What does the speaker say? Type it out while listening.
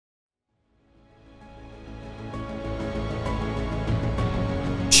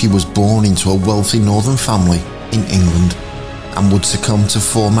she was born into a wealthy northern family in England and would succumb to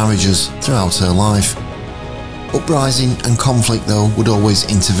 4 marriages throughout her life. Uprising and conflict though would always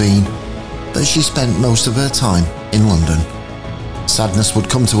intervene, but she spent most of her time in London. Sadness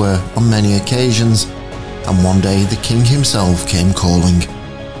would come to her on many occasions, and one day the king himself came calling.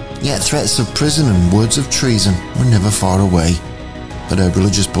 Yet threats of prison and words of treason were never far away, but her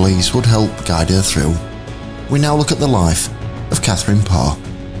religious beliefs would help guide her through. We now look at the life of Catherine Parr.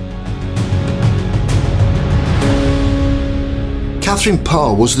 Catherine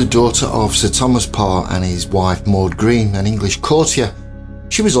Parr was the daughter of Sir Thomas Parr and his wife Maud Green, an English courtier.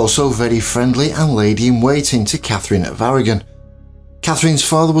 She was also very friendly and lady-in-waiting to Catherine of Aragon. Catherine's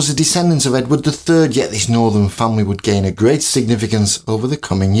father was a descendant of Edward III, yet this northern family would gain a great significance over the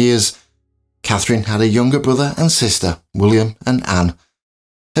coming years. Catherine had a younger brother and sister, William and Anne.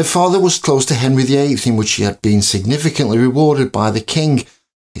 Her father was close to Henry VIII, in which he had been significantly rewarded by the king.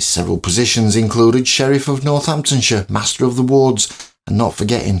 His several positions included Sheriff of Northamptonshire, Master of the Wards, and not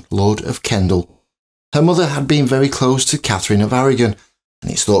forgetting Lord of Kendal. Her mother had been very close to Catherine of Aragon,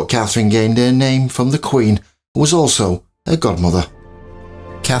 and it's thought Catherine gained her name from the Queen, who was also her godmother.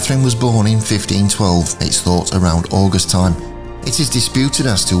 Catherine was born in 1512, it's thought around August time. It is disputed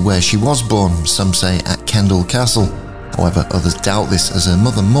as to where she was born, some say at Kendal Castle. However, others doubt this as her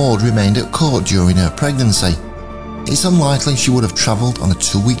mother Maud remained at court during her pregnancy. It's unlikely she would have travelled on a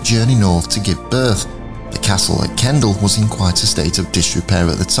 2-week journey north to give birth. The castle at Kendal was in quite a state of disrepair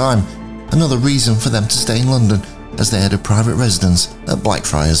at the time, another reason for them to stay in London as they had a private residence at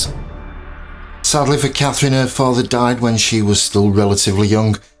Blackfriars. Sadly for Catherine, her father died when she was still relatively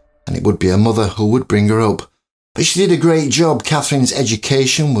young, and it would be her mother who would bring her up. But she did a great job. Catherine's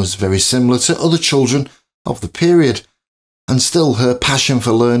education was very similar to other children of the period, and still her passion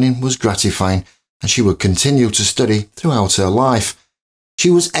for learning was gratifying, and she would continue to study throughout her life. She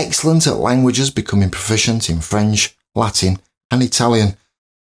was excellent at languages, becoming proficient in French, Latin and Italian.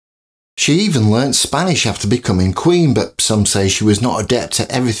 She even learnt Spanish after becoming queen, but some say she was not adept at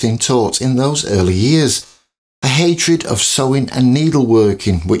everything taught in those early years. A hatred of sewing and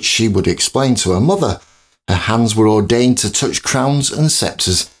needleworking, which she would explain to her mother. Her hands were ordained to touch crowns and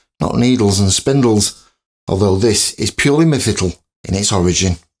sceptres, not needles and spindles, although this is purely mythical in its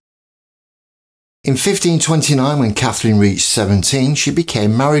origin. In 1529, when Catherine reached 17, she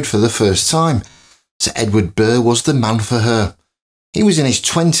became married for the first time. Sir Edward Burr was the man for her. He was in his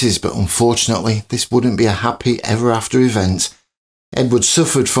 20s, but unfortunately this wouldn't be a happy ever-after event. Edward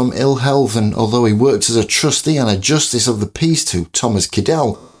suffered from ill health, and although he worked as a trustee and a justice of the peace to Thomas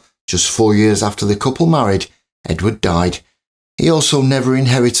Cadell, just 4 years after the couple married, Edward died. He also never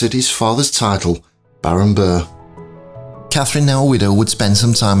inherited his father's title, Baron Burr. Catherine, now a widow, would spend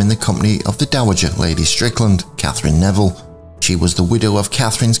some time in the company of the Dowager Lady Strickland, Catherine Neville. She was the widow of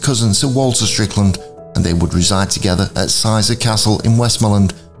Catherine's cousin Sir Walter Strickland, and they would reside together at Sizer Castle in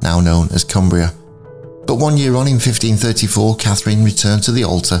Westmoreland, now known as Cumbria. But 1 year on, in 1534, Catherine returned to the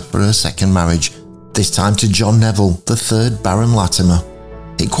altar for her second marriage, this time to John Neville, the 3rd Baron Latimer.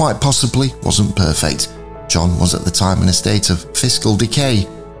 It quite possibly wasn't perfect. John was at the time in a state of fiscal decay.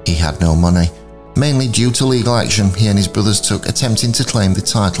 He had no money, mainly due to legal action he and his brothers took attempting to claim the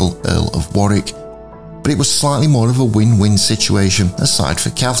title Earl of Warwick. But it was slightly more of a win-win situation aside for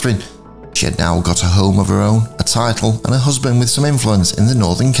Catherine. She had now got a home of her own, a title and a husband with some influence in the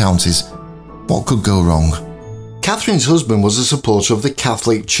northern counties. What could go wrong? Catherine's husband was a supporter of the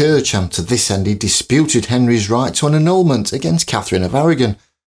Catholic Church, and to this end he disputed Henry's right to an annulment against Catherine of Aragon.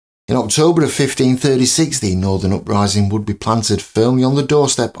 In October of 1536, the northern uprising would be planted firmly on the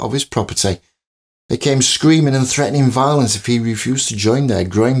doorstep of his property. They came screaming and threatening violence if he refused to join their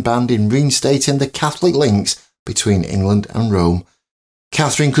growing band in reinstating the Catholic links between England and Rome.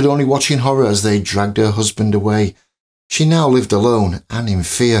 Catherine could only watch in horror as they dragged her husband away. She now lived alone and in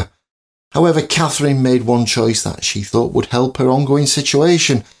fear. However, Catherine made one choice that she thought would help her ongoing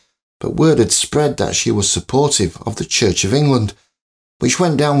situation, but word had spread that she was supportive of the Church of England, which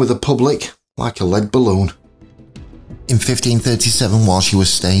went down with the public like a lead balloon. In 1537, while she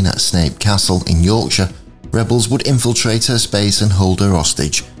was staying at Snape Castle in Yorkshire, rebels would infiltrate her space and hold her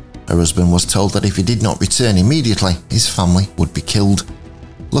hostage. Her husband was told that if he did not return immediately, his family would be killed.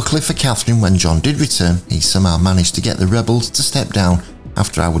 Luckily for Catherine, when John did return, he somehow managed to get the rebels to step down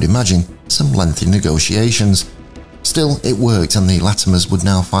after, I would imagine, some lengthy negotiations. Still, it worked, and the Latimers would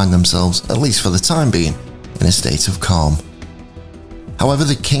now find themselves, at least for the time being, in a state of calm. However,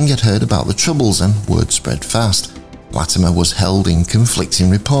 the king had heard about the troubles and word spread fast. Latimer was held in conflicting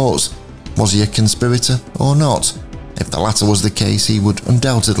reports. Was he a conspirator or not? If the latter was the case, he would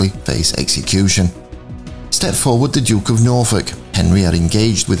undoubtedly face execution. Stepped forward the Duke of Norfolk. Henry had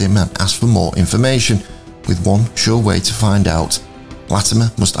engaged with him and asked for more information, with one sure way to find out.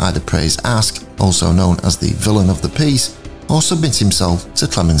 Latimer must either praise Aske, also known as the villain of the piece, or submit himself to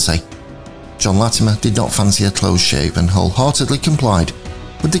clemency. John Latimer did not fancy a close shave and wholeheartedly complied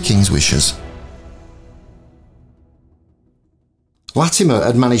with the king's wishes. Latimer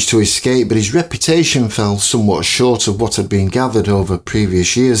had managed to escape, but his reputation fell somewhat short of what had been gathered over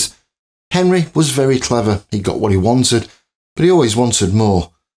previous years. Henry was very clever, he got what he wanted, but he always wanted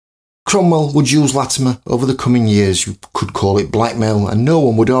more. Cromwell would use Latimer over the coming years. You could call it blackmail, and no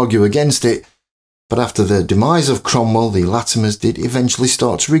one would argue against it. But after the demise of Cromwell, the Latimers did eventually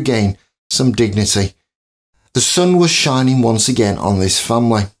start to regain some dignity. The sun was shining once again on this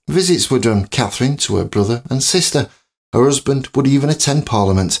family. Visits were done Catherine to her brother and sister. Her husband would even attend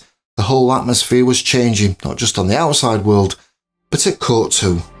Parliament. The whole atmosphere was changing, not just on the outside world, but at court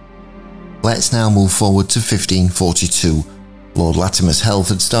too. Let's now move forward to 1542. Lord Latimer's health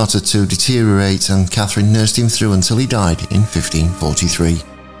had started to deteriorate and Catherine nursed him through until he died in 1543.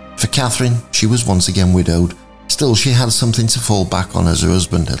 For Catherine, she was once again widowed. Still, she had something to fall back on as her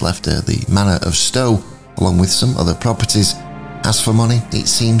husband had left her the manor of Stowe, along with some other properties. As for money, it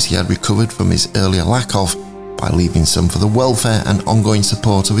seems he had recovered from his earlier lack of, by leaving some for the welfare and ongoing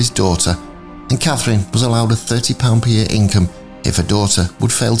support of his daughter, and Catherine was allowed a £30 per year income if her daughter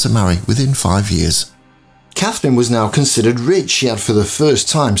would fail to marry within 5 years. Catherine was now considered rich. She had for the first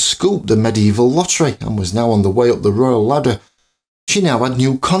time scooped the medieval lottery and was now on the way up the royal ladder. She now had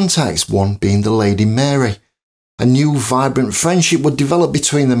new contacts, one being the Lady Mary. A new vibrant friendship would develop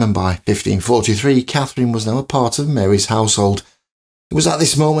between them, and by 1543 Catherine was now a part of Mary's household. It was at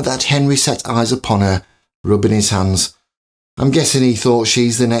this moment that Henry set eyes upon her, rubbing his hands. I'm guessing he thought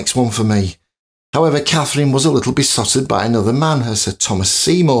she's the next one for me. However, Catherine was a little besotted by another man, a Sir Thomas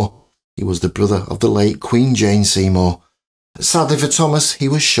Seymour. He was the brother of the late Queen Jane Seymour. Sadly for Thomas, he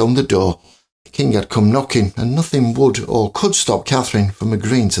was shown the door. The king had come knocking, and nothing would or could stop Catherine from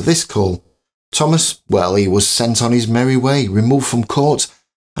agreeing to this call. Thomas, well, he was sent on his merry way, removed from court,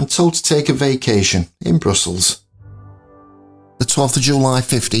 and told to take a vacation in Brussels. The 12th of July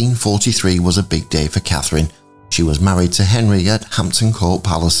 1543 was a big day for Catherine. She was married to Henry at Hampton Court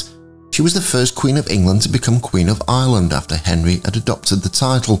Palace. She was the first Queen of England to become Queen of Ireland after Henry had adopted the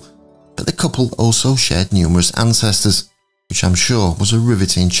title, but the couple also shared numerous ancestors, which I'm sure was a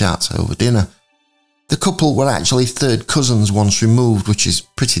riveting chat over dinner. The couple were actually third cousins once removed, which is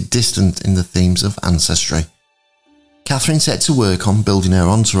pretty distant in the themes of ancestry. Catherine set to work on building her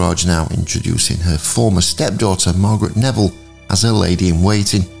entourage now, introducing her former stepdaughter Margaret Neville as her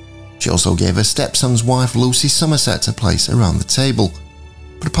lady-in-waiting. She also gave her stepson's wife Lucy Somerset a place around the table.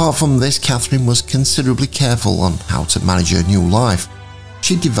 But apart from this, Catherine was considerably careful on how to manage her new life.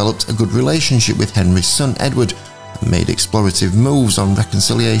 She developed a good relationship with Henry's son Edward and made explorative moves on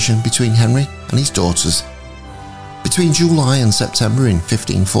reconciliation between Henry and his daughters. Between July and September in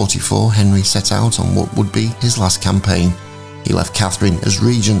 1544, Henry set out on what would be his last campaign. He left Catherine as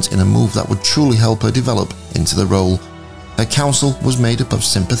regent in a move that would truly help her develop into the role. Her council was made up of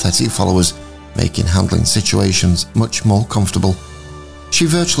sympathetic followers, making handling situations much more comfortable. She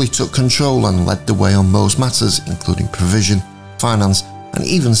virtually took control and led the way on most matters, including provision, finance, and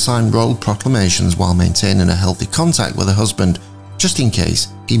even signed royal proclamations while maintaining a healthy contact with her husband, just in case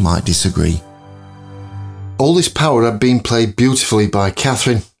he might disagree. All this power had been played beautifully by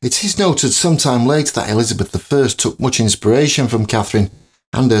Catherine. It is noted sometime later that Elizabeth I took much inspiration from Catherine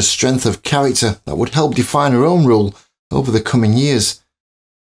and her strength of character that would help define her own rule over the coming years.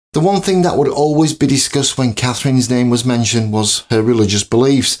 The one thing that would always be discussed when Catherine's name was mentioned was her religious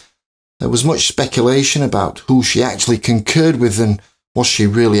beliefs. There was much speculation about who she actually concurred with, and was she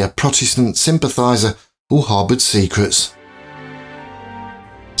really a Protestant sympathiser who harboured secrets?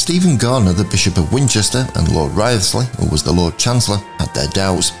 Stephen Gardiner, the Bishop of Winchester, and Lord Wriothesley, who was the Lord Chancellor, had their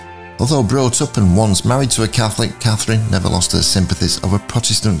doubts. Although brought up and once married to a Catholic, Catherine never lost her sympathies of a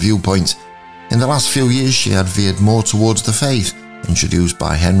Protestant viewpoint. In the last few years she had veered more towards the faith introduced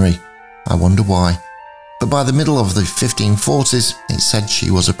by Henry. I wonder why. But by the middle of the 1540s, it said she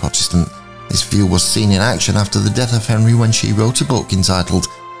was a Protestant. This view was seen in action after the death of Henry when she wrote a book entitled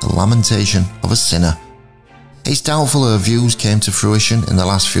The Lamentation of a Sinner. It's doubtful her views came to fruition in the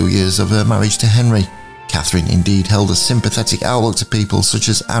last few years of her marriage to Henry. Catherine indeed held a sympathetic outlook to people such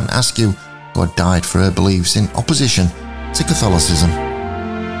as Anne Askew, who had died for her beliefs in opposition to Catholicism.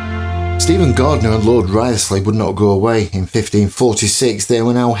 Stephen Gardiner and Lord Wriothesley would not go away. In 1546 they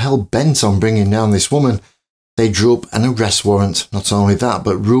were now hell-bent on bringing down this woman. They drew up an arrest warrant. Not only that,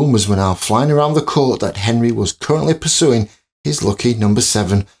 but rumours were now flying around the court that Henry was currently pursuing his lucky number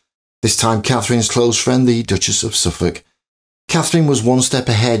 7, this time Catherine's close friend, the Duchess of Suffolk. Catherine was one step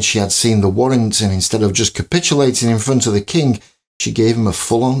ahead. She had seen the warrant, and instead of just capitulating in front of the king, she gave him a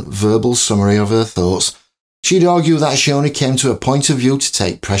full-on verbal summary of her thoughts. She'd argue that she only came to a point of view to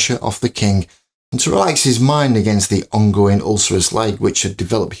take pressure off the king and to relax his mind against the ongoing ulcerous leg which had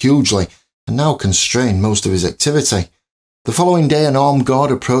developed hugely and now constrained most of his activity. The following day, an armed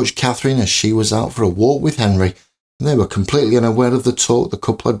guard approached Catherine as she was out for a walk with Henry, and they were completely unaware of the talk the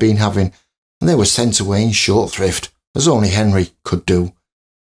couple had been having, and they were sent away in short thrift, as only Henry could do.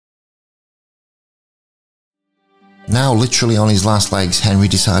 Now literally on his last legs, Henry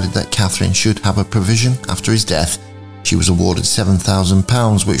decided that Catherine should have a provision after his death. She was awarded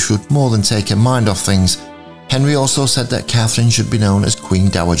 £7,000, which would more than take her mind off things. Henry also said that Catherine should be known as Queen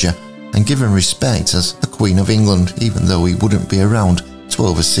Dowager and given respect as the Queen of England, even though he wouldn't be around to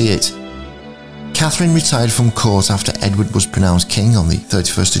oversee it. Catherine retired from court after Edward was pronounced king on the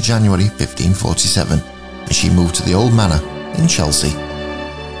 31st of January 1547, and she moved to the old manor in Chelsea.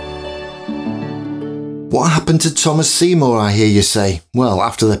 What happened to Thomas Seymour, I hear you say? Well,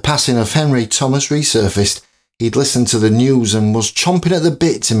 after the passing of Henry, Thomas resurfaced. He'd listened to the news and was chomping at the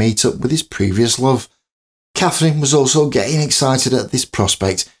bit to meet up with his previous love. Catherine was also getting excited at this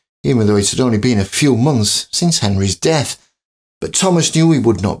prospect, even though it had only been a few months since Henry's death. But Thomas knew he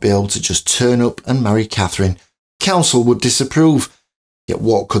would not be able to just turn up and marry Catherine. Council would disapprove. Yet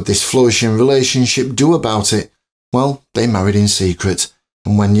what could this flourishing relationship do about it? Well, they married in secret,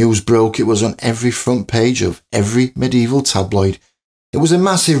 and when news broke, it was on every front page of every medieval tabloid. It was a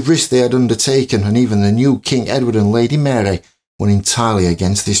massive risk they had undertaken, and even the new King Edward and Lady Mary were entirely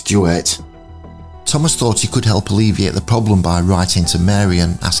against this duet. Thomas thought he could help alleviate the problem by writing to Mary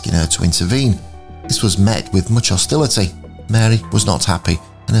and asking her to intervene. This was met with much hostility. Mary was not happy,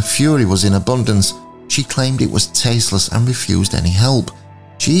 and her fury was in abundance. She claimed it was tasteless and refused any help.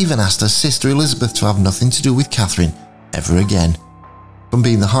 She even asked her sister Elizabeth to have nothing to do with Catherine ever again. From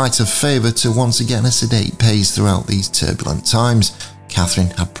being the height of favour to once again a sedate pace throughout these turbulent times,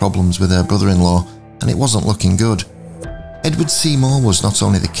 Catherine had problems with her brother-in-law, and it wasn't looking good. Edward Seymour was not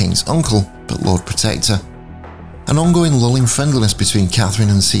only the king's uncle, but Lord Protector. An ongoing lull in friendliness between Catherine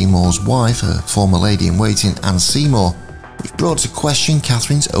and Seymour's wife, her former lady-in-waiting Anne Seymour, which brought to question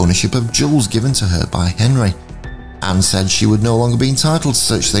Catherine's ownership of jewels given to her by Henry. Anne said she would no longer be entitled to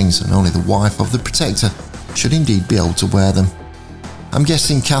such things, and only the wife of the Protector should indeed be able to wear them. I'm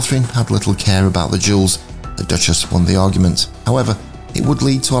guessing Catherine had little care about the jewels. The Duchess won the argument. However, it would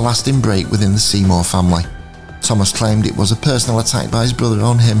lead to a lasting break within the Seymour family. Thomas claimed it was a personal attack by his brother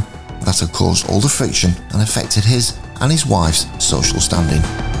on him that had caused all the friction and affected his and his wife's social standing.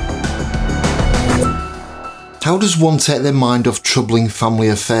 How does one take their mind off troubling family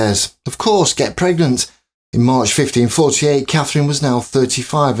affairs? Of course, get pregnant. In March 1548, Catherine was now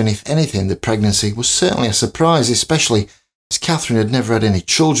 35, and if anything, the pregnancy was certainly a surprise, especially as Catherine had never had any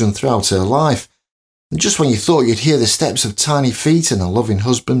children throughout her life. And just when you thought you'd hear the steps of tiny feet and a loving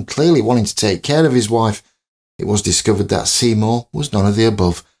husband clearly wanting to take care of his wife, it was discovered that Seymour was none of the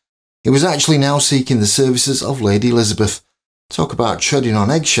above. He was actually now seeking the services of Lady Elizabeth. Talk about treading on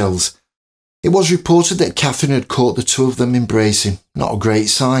eggshells. It was reported that Catherine had caught the two of them embracing, not a great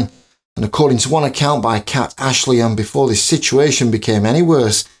sign. And according to one account by Cat Ashley, and before this situation became any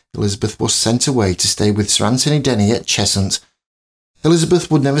worse, Elizabeth was sent away to stay with Sir Anthony Denny at Cheshunt.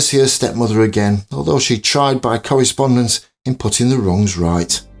 Elizabeth would never see her stepmother again, although she tried by correspondence in putting the wrongs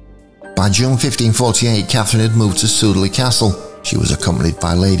right. By June 1548, Catherine had moved to Sudeley Castle. She was accompanied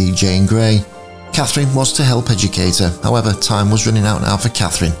by Lady Jane Grey. Catherine was to help educate her. However, time was running out now for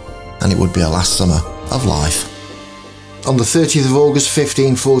Catherine, and it would be her last summer of life. On the 30th of August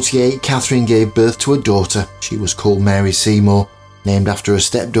 1548, Catherine gave birth to a daughter. She was called Mary Seymour, named after her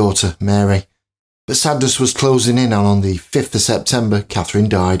stepdaughter, Mary. But sadness was closing in, and on the 5th of September, Catherine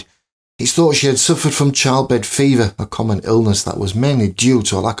died. It's thought she had suffered from childbed fever, a common illness that was mainly due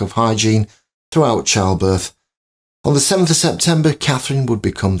to a lack of hygiene throughout childbirth. On the 7th of September, Catherine would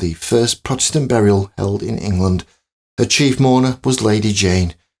become the first Protestant burial held in England. Her chief mourner was Lady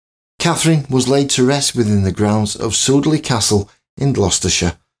Jane. Catherine was laid to rest within the grounds of Sudeley Castle in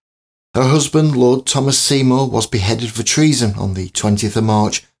Gloucestershire. Her husband, Lord Thomas Seymour, was beheaded for treason on the 20th of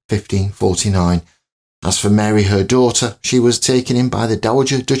March 1549. As for Mary, her daughter, she was taken in by the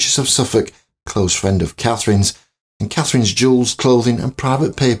Dowager Duchess of Suffolk, close friend of Catherine's, and Catherine's jewels, clothing and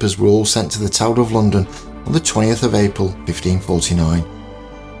private papers were all sent to the Tower of London on the 20th of April 1549.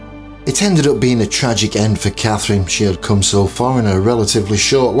 It ended up being a tragic end for Catherine. She had come so far in her relatively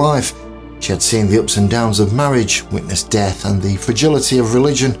short life. She had seen the ups and downs of marriage, witnessed death and the fragility of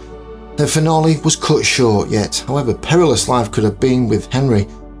religion. Her finale was cut short, yet however perilous life could have been with Henry,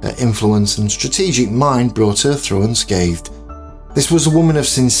 her influence and strategic mind brought her through unscathed. This was a woman of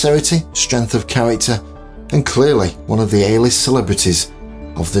sincerity, strength of character, and clearly one of the A-list celebrities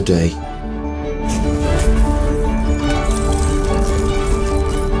of the day.